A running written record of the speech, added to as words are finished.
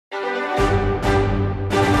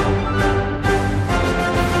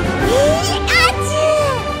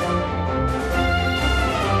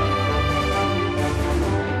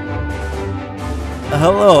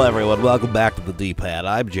Hello everyone, welcome back to the D-Pad.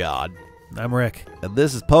 I'm John. I'm Rick. And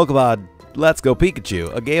this is Pokemon Let's Go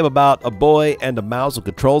Pikachu, a game about a boy and a mouse who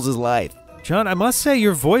controls his life. John, I must say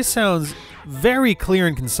your voice sounds very clear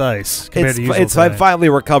and concise compared to usual I finally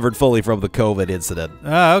recovered fully from the COVID incident.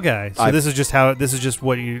 Ah, okay. So this is just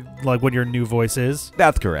what you like, what your new voice is?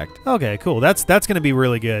 That's correct. Okay, cool. That's going to be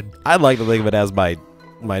really good. I'd like to think of it as my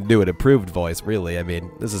new and improved voice, really. I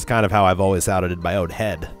mean, this is kind of how I've always sounded in my own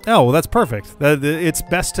head. Oh, well, that's perfect. It's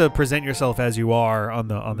best to present yourself as you are on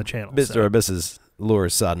the channel. Mr. or Mrs.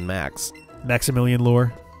 Lure's son, Max. Maximilian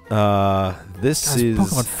Lure. This Gosh, is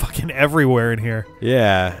Pokemon fucking everywhere in here.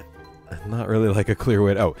 Yeah. Not really like a clear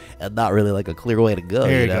way to, and not really like a clear way to go.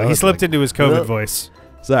 There you go. He slipped into his COVID voice.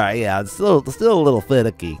 Sorry, yeah, it's still a little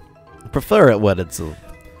finicky. I prefer it when it's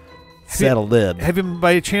settled in. Have you,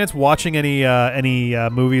 by chance, watching any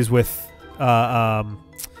movies with oh,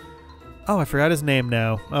 I forgot his name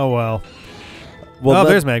now. Oh well. Well,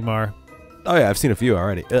 there's Magmar. Oh yeah, I've seen a few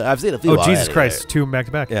already. I've seen a few. Oh Jesus Christ, two back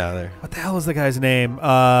to back. Yeah, there. What the hell is the guy's name?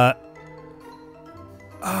 Oh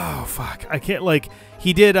fuck, I can't like.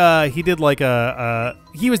 He did like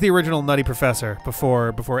he was the original Nutty Professor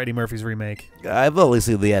before Eddie Murphy's remake. I've only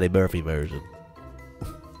seen the Eddie Murphy version.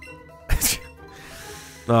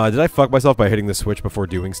 Did I fuck myself by hitting the switch before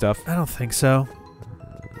doing stuff? I don't think so.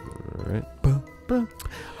 Alright.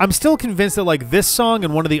 I'm still convinced that like this song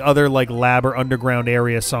and one of the other like lab or underground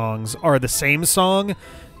area songs are the same song,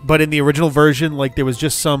 but in the original version, like there was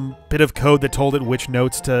just some bit of code that told it which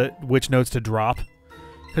notes to drop.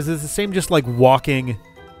 Because it's the same, just like walking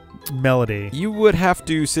melody. You would have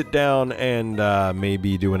to sit down and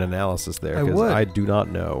maybe do an analysis there. Because I do not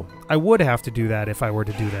know. I would have to do that if I were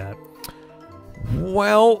to do that.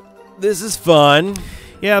 Well, this is fun.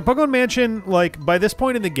 Yeah, Pokemon Mansion, like, by this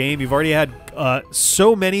point in the game, you've already had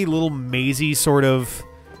so many little mazy sort of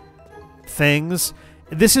things.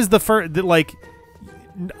 This is the first, like,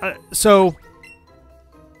 so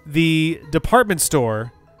the department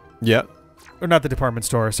store. Yep. Or not the department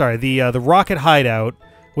store, sorry. The Rocket Hideout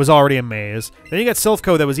was already a maze. Then you got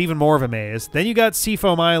Silphco that was even more of a maze. Then you got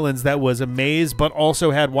Seafoam Islands that was a maze but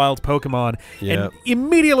also had wild Pokemon. Yep. And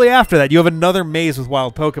immediately after that, you have another maze with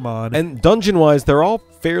wild Pokemon. And dungeon-wise, they're all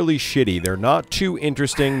fairly shitty. They're not too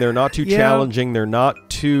interesting. They're not too challenging. They're not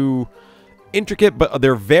too intricate, but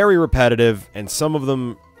they're very repetitive. And some of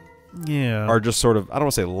them are just sort of, I don't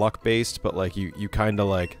want to say luck-based, but like you kind of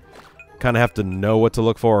like... kind of have to know what to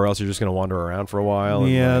look for, or else you're just gonna wander around for a while.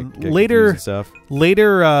 Yeah, and, like, get later stuff.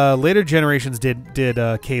 Later generations did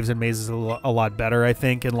caves and mazes a lot better, I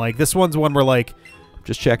think. And like this one's one where like,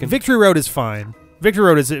 just checking. Victory Road is fine. Victory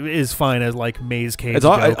Road is fine as like maze caves.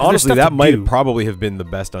 Honestly, that might probably have been the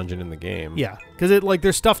best dungeon in the game. Yeah, because it like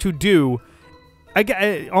there's stuff to do.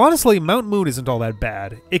 Honestly, Mount Moon isn't all that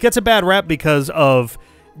bad. It gets a bad rap because of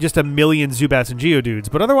just a million Zubats and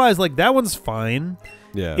Geodudes, but otherwise, like that one's fine.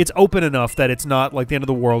 Yeah. It's open enough that it's not like the end of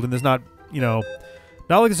the world, and there's not, not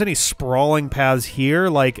like there's any sprawling paths here.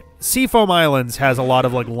 Like Seafoam Islands has a lot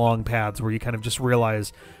of like long paths where you kind of just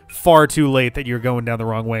realize far too late that you're going down the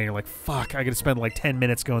wrong way, and you're like, fuck, I gotta spend like 10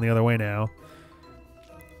 minutes going the other way now.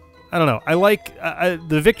 I don't know. I like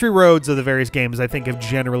the victory roads of the various games, I think, have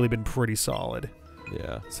generally been pretty solid.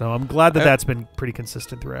 Yeah. So I'm glad that that's been pretty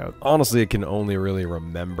consistent throughout. Honestly, I can only really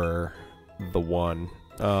remember the one.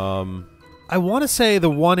 I want to say the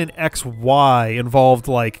one in XY involved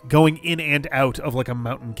like going in and out of like a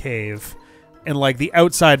mountain cave, and like the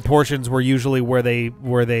outside portions were usually where they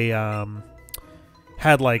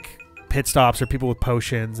had like pit stops or people with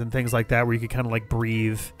potions and things like that, where you could kind of like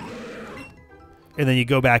breathe, and then you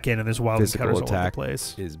go back in and there's wild encounters all over the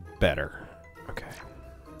place. Is better. Okay.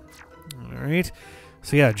 All right.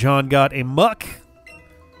 So yeah, John got a muck,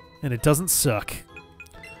 and it doesn't suck.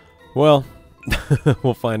 Well,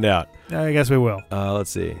 we'll find out. I guess we will. Let's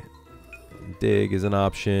see. Dig is an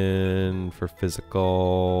option for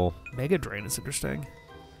physical. Mega Drain is interesting.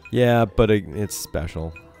 Yeah, but it's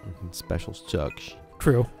special. Special sucks.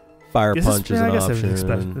 True. Fire Punch is an I guess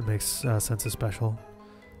option. It makes sense of special.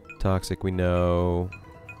 Toxic, we know.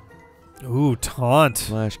 Ooh, Taunt.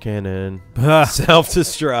 Flash Cannon.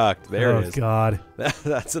 Self-destruct. There it is. Oh, God.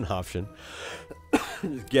 That's an option.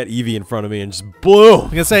 Just get Eevee in front of me and just boom. I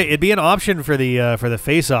was gonna say it'd be an option for the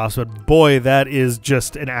face-offs, but boy, that is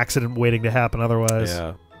just an accident waiting to happen otherwise.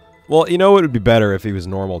 Yeah. Well, you know, it would be better if he was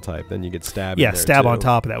normal type. Then you get stabbed. Yeah, stab on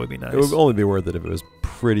top of that would be nice. It would only be worth it if it was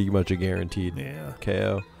pretty much a guaranteed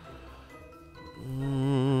KO.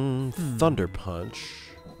 Thunder Punch.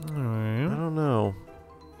 All right. I don't know.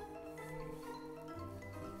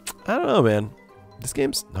 Man. This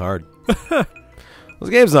game's hard. This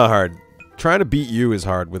game's not hard. Trying to beat you is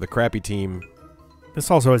hard with a crappy team This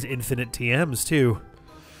also has infinite TMs, too.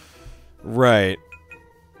 Right.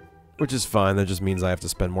 Which is fine. That just means I have to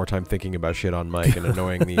spend more time thinking about shit on mic and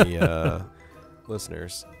annoying the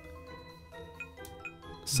listeners.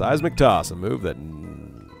 Seismic Toss, a move that...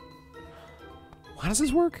 How does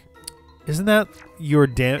this work? Isn't that your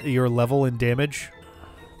level in damage?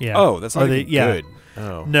 Yeah. Oh, that's not even good.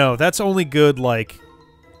 Oh. No, that's only good, like,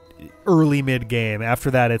 early mid-game.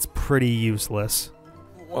 After that, it's pretty useless.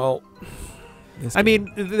 Well... I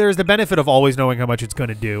mean, there's the benefit of always knowing how much it's going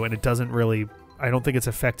to do, and it doesn't really... I don't think it's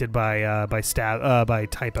affected by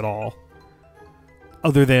type at all.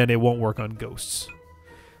 Other than it won't work on ghosts.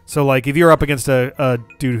 So, like, if you're up against a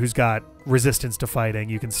dude who's got resistance to fighting,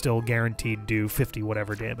 you can still guaranteed do 50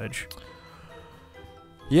 whatever damage.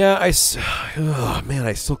 Yeah, I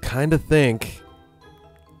still kind of think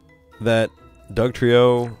that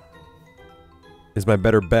Dugtrio is my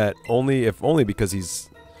better bet, only because he's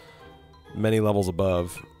many levels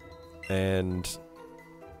above, and he's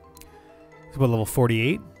what, level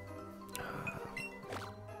 48?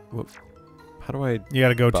 How do I? You got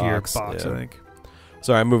to go to your box, yeah. I think.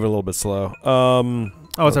 Sorry, I'm moving a little bit slow.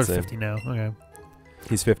 It's at 50 now. Okay.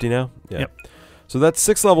 He's 50 now? Yeah. Yep. So that's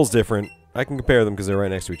 6 levels different. I can compare them because they're right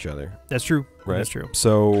next to each other. That's true. Right? That's true.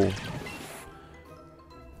 So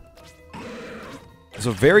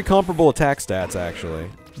very comparable attack stats, actually.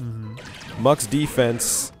 Mm-hmm. Muck's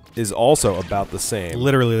defense is also about the same.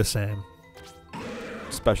 Literally the same.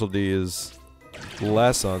 Specialty is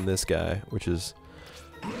less on this guy, which is...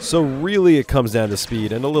 So really it comes down to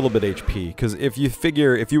speed and a little bit HP, because if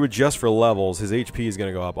you adjust for levels, his HP is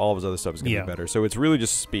going to go up, all of his other stuff is going to be better. So it's really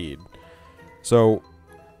just speed. So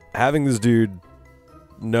having this dude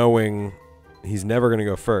knowing he's never going to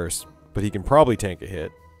go first, but he can probably tank a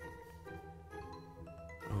hit.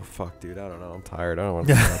 Oh, fuck, dude. I don't know. I'm tired. I don't want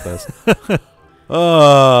to think about this.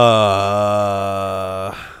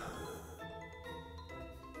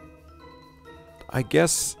 I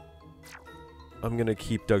guess I'm going to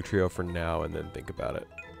keep Dugtrio for now and then think about it.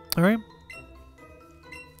 All right.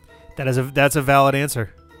 That's a valid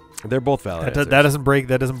answer. They're both valid answers. That doesn't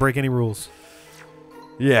break any rules.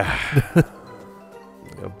 Yeah.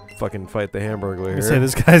 Fucking fight the Hamburglar here. Say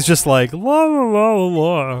this guy's just like la la la la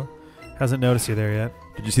la. Hasn't noticed you there yet.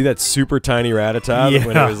 Did you see that super tiny Rattata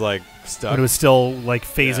when it was like stuck? When it was still like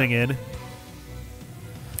phasing in.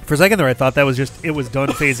 For a second there, I thought that was just it was done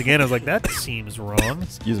phasing in. I was like, that seems wrong.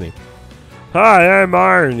 Excuse me. Hi, I'm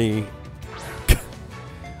Arnie.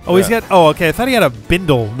 Oh, he's got. Oh, okay. I thought he had a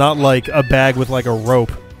bindle, not like a bag with like a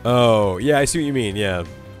rope. Oh, yeah. I see what you mean. Yeah.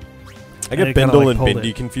 I get Bindle and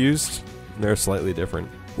Bindi confused. They're slightly different.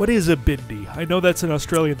 What is a Bindi? I know that's an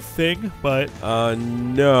Australian thing, but...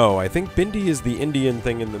 No. I think Bindi is the Indian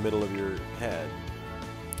thing in the middle of your head.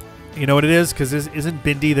 You know what it is? Because isn't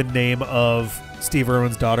Bindi the name of Steve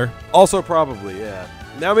Irwin's daughter? Also probably, yeah.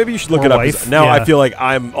 Now maybe you should look it up. Now I feel like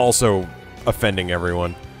I'm also offending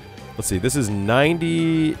everyone. Let's see. This is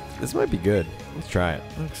 90... This might be good. Let's try it.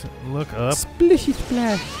 Look up. Splishy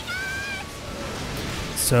splash.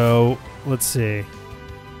 So, let's see.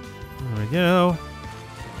 There we go.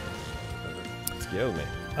 Excuse me.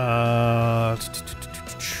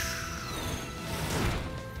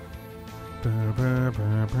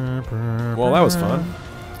 Well, that was fun.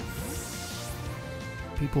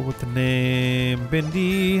 People with the name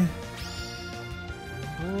Bindi.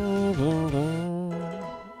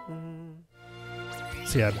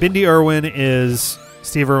 So yeah, Bindi Irwin is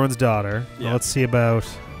Steve Irwin's daughter. Yeah. Now let's see about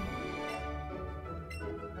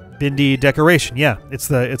Bindi decoration. Yeah, it is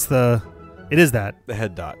that. The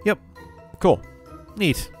head dot. Yep. Cool.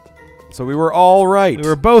 Neat. So we were all right. We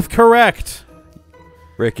were both correct.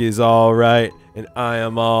 Rick is all right, and I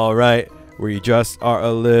am all right. We just are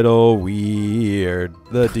a little weird.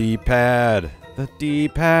 The D-pad. The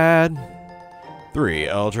D-pad. 3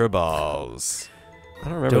 Ultra Balls. I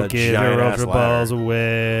don't remember Don't that give giant your ass Ultra ladder. Balls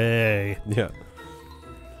away. Yeah.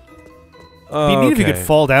 It'd be neat if you could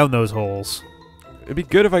fall down those holes. It'd be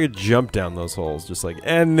good if I could jump down those holes, just like,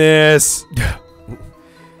 end this.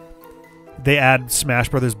 They add Smash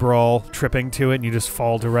Brothers Brawl tripping to it, and you just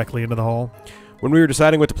fall directly into the hole. When we were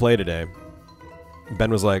deciding what to play today, Ben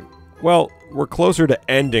was like, well, we're closer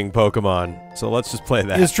to ending Pokemon, so let's just play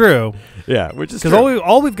that. It's true. Yeah, which is true. Because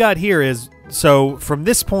all we've got here is, so from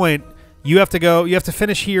this point, you have to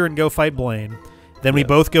finish here and go fight Blaine. Then we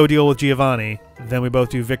both go deal with Giovanni. Then we both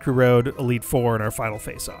do Victory Road, Elite Four, and our final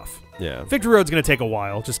face-off. Yeah. Victory Road's going to take a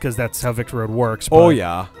while, just because that's how Victory Road works. Oh,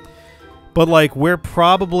 yeah. But, like, we're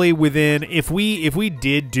probably within... If we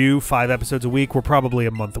did do 5 episodes a week, we're probably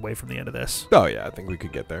a month away from the end of this. Oh, yeah, I think we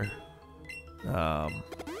could get there.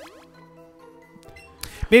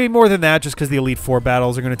 Maybe more than that, just because the Elite Four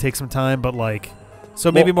battles are going to take some time. But like,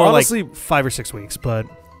 so maybe more honestly, like 5 or 6 weeks. But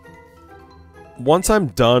once I'm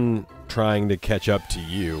done trying to catch up to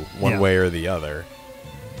you one way or the other,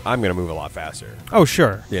 I'm going to move a lot faster. Oh,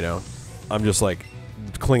 sure. You know, I'm just like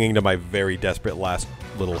clinging to my very desperate last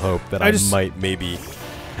little hope that I might maybe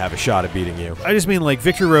have a shot at beating you. I just mean like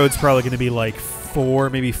Victory Road's probably going to be like 4,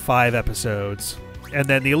 maybe 5 episodes. And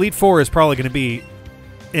then the Elite Four is probably going to be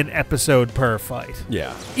an episode per fight.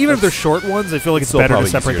 Yeah. Even if they're short ones, I feel like it's better to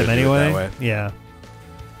separate them anyway. Yeah.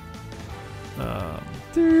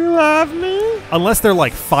 Do you love me? Unless they're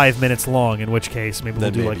like 5 minutes long, in which case maybe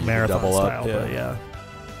we'll do like marathon double style. Up, yeah. But yeah.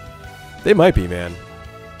 They might be, man.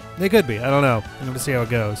 They could be. I don't know. I'm going to see how it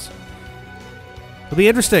goes. It'll be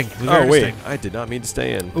interesting. Wait. I did not mean to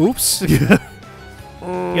stay in. Oops. Yeah,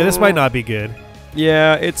 this might not be good.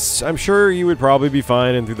 Yeah, I'm sure you would probably be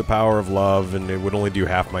fine and through the power of love, and it would only do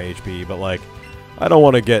half my HP, but like, I don't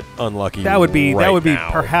want to get unlucky. That would be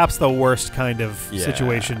perhaps the worst kind of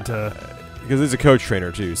situation to. Because he's a coach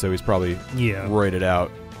trainer too, so he's probably roided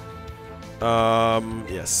out.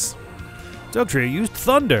 Yes. Dugtrio used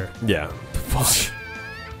Thunder. Yeah.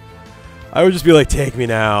 I would just be like, take me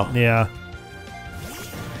now. Yeah.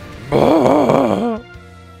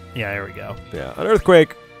 Yeah, here we go. Yeah, an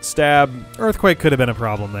Earthquake, stab. Earthquake could have been a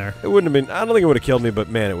problem there. It wouldn't have been. I don't think it would have killed me, but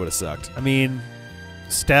man, it would have sucked. I mean,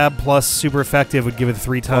 stab plus super effective would give it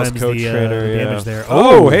 3 times coach the trainer, damage there.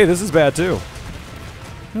 Oh, hey, this is bad too.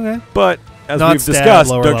 Okay. But as Not we've stab, discussed,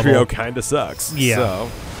 lower Dugtrio level. kind of sucks. Yeah. So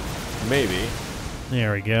maybe.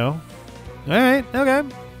 There we go. All right. Okay.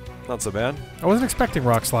 Not so bad. I wasn't expecting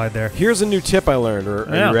Rock Slide there. Here's a new tip I learned. Are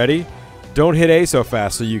you ready? Don't hit A so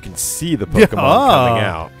fast so you can see the Pokemon coming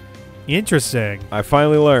out. Interesting. I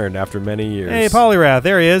finally learned after many years. Hey, Poliwrath.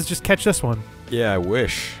 There he is. Just catch this one. Yeah, I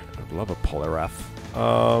wish. I'd love a Poliwrath.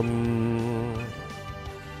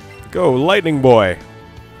 Go, Lightning Boy.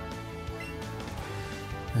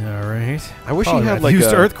 All right. I wish he had like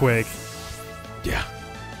used Earthquake. Yeah.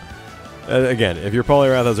 Again, if your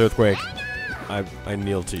Poliwrath has Earthquake, I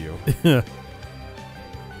kneel to you.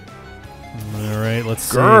 All right, let's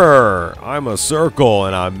see. Grr! I'm a circle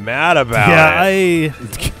and I'm mad about it. Yeah,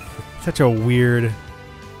 such a weird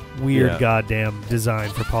goddamn design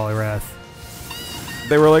for Poliwrath.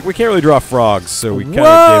 They were like, we can't really draw frogs, so we kind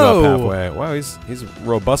of gave up halfway. Wow, he's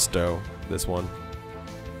robusto, this one.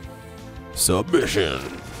 Submission.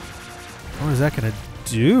 What is that going to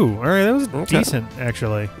do? All right, that was decent,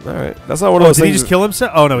 actually. All right. That's not one of those things. Did he just kill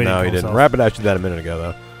himself? Oh, no, he didn't. No, he didn't. Rapid Ash did that a minute ago,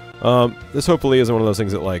 though. This hopefully isn't one of those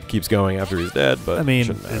things that like keeps going after he's dead, but I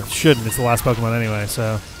mean, it shouldn't. It's the last Pokemon anyway,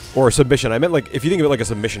 so. Or a submission. I meant like if you think of it like a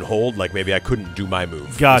submission hold, like maybe I couldn't do my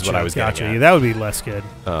move. Gotcha. Is what I was getting at. That would be less good.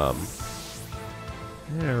 All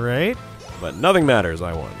right. But nothing matters.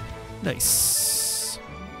 I won. Nice.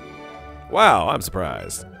 Wow, I'm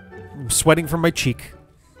surprised. I'm sweating from my cheek.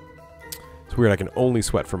 It's weird. I can only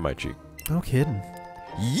sweat from my cheek. No kidding.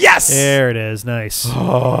 Yes! There it is. Nice.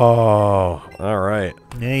 Oh, all right.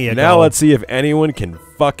 There you go. Now let's see if anyone can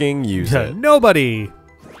fucking use it. Nobody.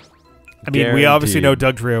 I mean, we obviously know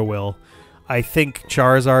Dugtrio will. I think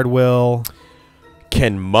Charizard will.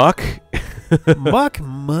 Can Muck? Muck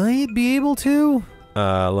might be able to.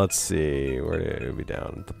 Let's see. Where did it be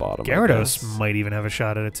down at the bottom? Gyarados might even have a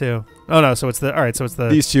shot at it too. Oh no, so it's the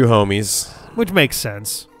these two homies, which makes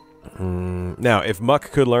sense. Now, if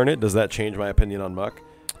Muck could learn it, does that change my opinion on Muck?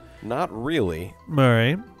 Not really. All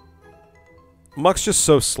right. Muck's just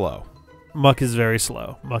so slow. Muck is very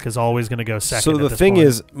slow. Muck is always going to go second. So the thing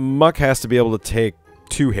is, Muck has to be able to take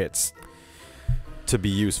 2 hits to be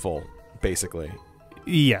useful, basically.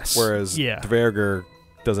 Yes. Whereas Dverger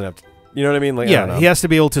doesn't have to. You know what I mean? Like, yeah, I don't know. he has to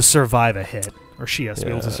be able to survive a hit, or she has to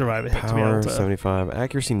be able to survive a hit. Power 75,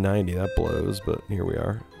 accuracy 90. That blows, but here we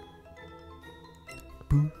are.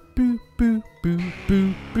 Boo boo boo boo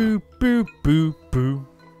boo boo boo boo boo.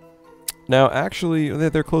 Now, actually,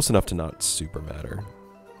 they're close enough to not super matter.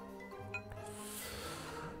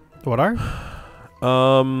 What are?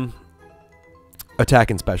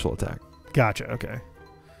 Attack and special attack. Gotcha. Okay.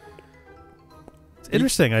 It's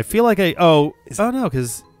interesting. I feel like no,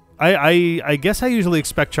 because I guess I usually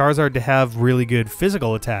expect Charizard to have really good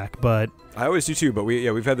physical attack, but I always do too. But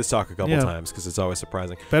we've had this talk a couple times because it's always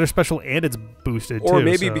surprising. Better special and it's boosted or too.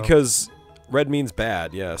 Maybe because red means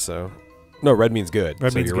bad. Yeah. So no, red means good.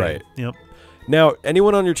 Red means you're good. Right. Yep. Now,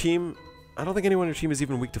 anyone on your team? I don't think anyone on your team is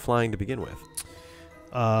even weak to flying to begin with.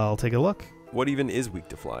 I'll take a look. What even is weak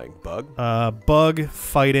to flying? Bug? Bug,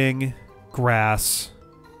 fighting, grass.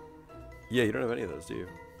 Yeah, you don't have any of those, do you?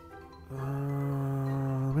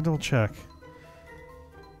 Let me double check.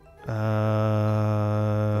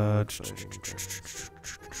 Yeah,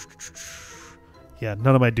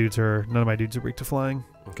 none of my dudes are weak to flying.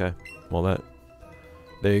 Okay. Well,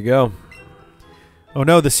 there you go. Oh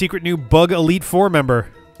no, the secret new Bug Elite 4 member.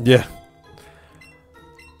 Yeah.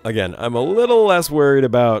 Again, I'm a little less worried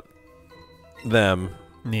about them.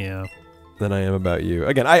 Yeah. Than I am about you.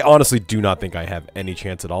 Again, I honestly do not think I have any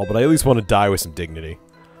chance at all, but I at least want to die with some dignity.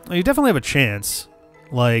 Well, you definitely have a chance.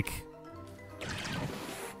 Like,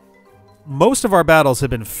 most of our battles have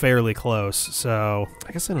been fairly close, so...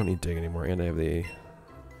 I guess I don't need dig anymore, and I have the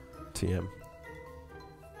TM.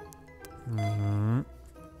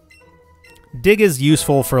 Dig is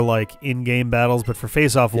useful for, like, in-game battles, but for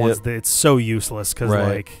face-off ones, it's so useless, because,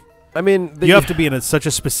 like... I mean, you have to be in such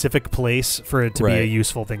a specific place for it to be a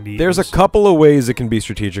useful thing to use. There's a couple of ways it can be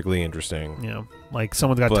strategically interesting. Yeah, like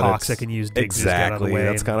someone's got toxic and use dig to get out of the way.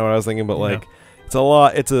 That's kind of what I was thinking. But like, it's a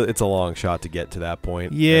lot. It's a long shot to get to that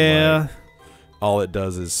point. Yeah. And, like, all it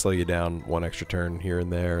does is slow you down one extra turn here and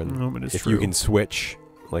there, and if true. you can switch,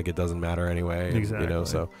 like it doesn't matter anyway. Exactly. You know.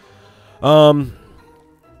 So,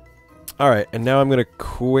 all right, and now I'm going to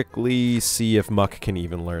quickly see if Muck can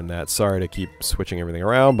even learn that. Sorry to keep switching everything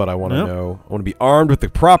around, but I want to know. I want to be armed with the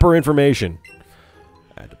proper information.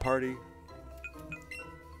 Add to party.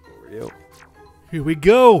 Here we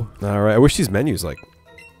go. All right, I wish these menus, like...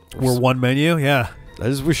 were one menu, yeah. I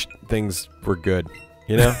just wish things were good,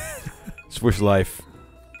 you know? Just wish life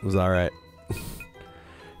was all right.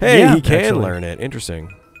 Hey, yeah, he can learn it.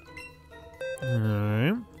 Interesting. All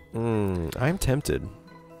right. I'm tempted.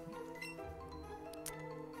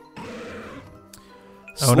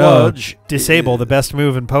 Oh Sludge no! Disable the best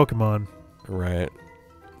move in Pokemon. Right,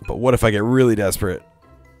 but what if I get really desperate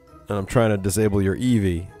and I'm trying to disable your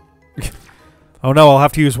Eevee? Oh no! I'll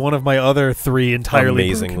have to use one of my other 3 entirely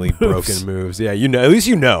amazingly broken moves. Yeah, you know. At least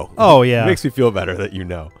you know. Oh yeah, it makes me feel better that you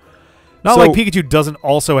know. Not like Pikachu doesn't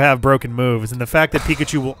also have broken moves, and the fact that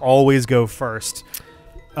Pikachu will always go first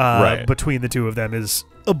between the two of them is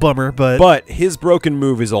a bummer. But his broken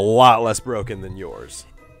move is a lot less broken than yours.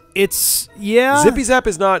 It's Zippy Zap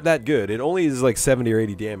is not that good. It only is like 70 or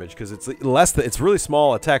 80 damage because it's less. It's really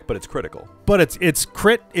small attack, but it's critical. But it's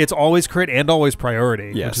crit. It's always crit and always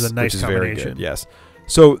priority. Yes, which is a nice combination. Very good. Yes.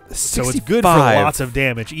 So it's good for lots of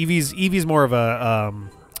damage. Eevee's more of a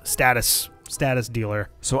status dealer.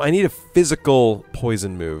 So I need a physical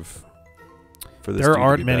poison move for this. There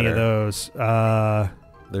aren't many of those.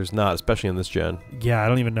 There's not, especially in this gen. Yeah, I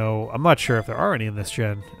don't even know. I'm not sure if there are any in this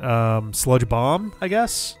gen. Sludge Bomb, I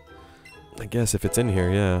guess. I guess if it's in here,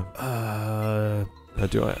 yeah. I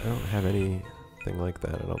don't have anything like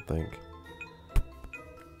that, I don't think.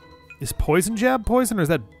 Is Poison Jab poison, or is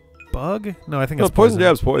that Bug? No, I think it's Poison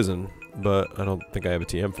Jab's poison, but I don't think I have a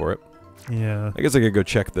TM for it. Yeah. I guess I could go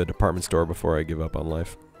check the department store before I give up on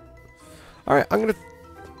life. Alright, I'm gonna...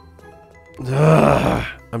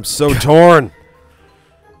 I'm so torn!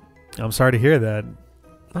 I'm sorry to hear that.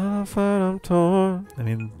 I'm torn. I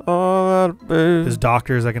mean, there's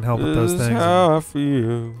doctors that can help with those things. How I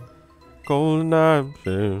feel. Cold night,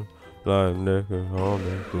 lying naked on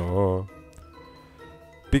the floor.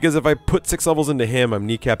 Because if I put 6 levels into him, I'm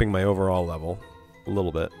kneecapping my overall level a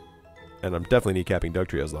little bit, and I'm definitely kneecapping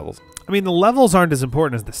Dugtrio's levels. I mean, the levels aren't as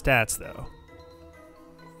important as the stats, though.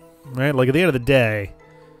 Right? Like at the end of the day.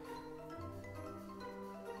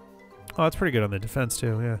 Oh, that's pretty good on the defense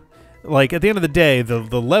too. Yeah. Like, at the end of the day,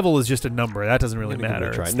 the level is just a number. That doesn't really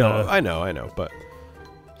matter. No, I know, but...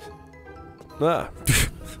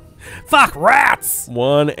 Fuck rats!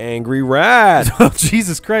 One angry rat! Oh,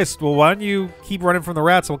 Jesus Christ. Well, why don't you keep running from the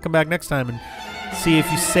rats, and we'll come back next time and see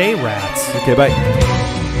if you say rats. Okay, bye.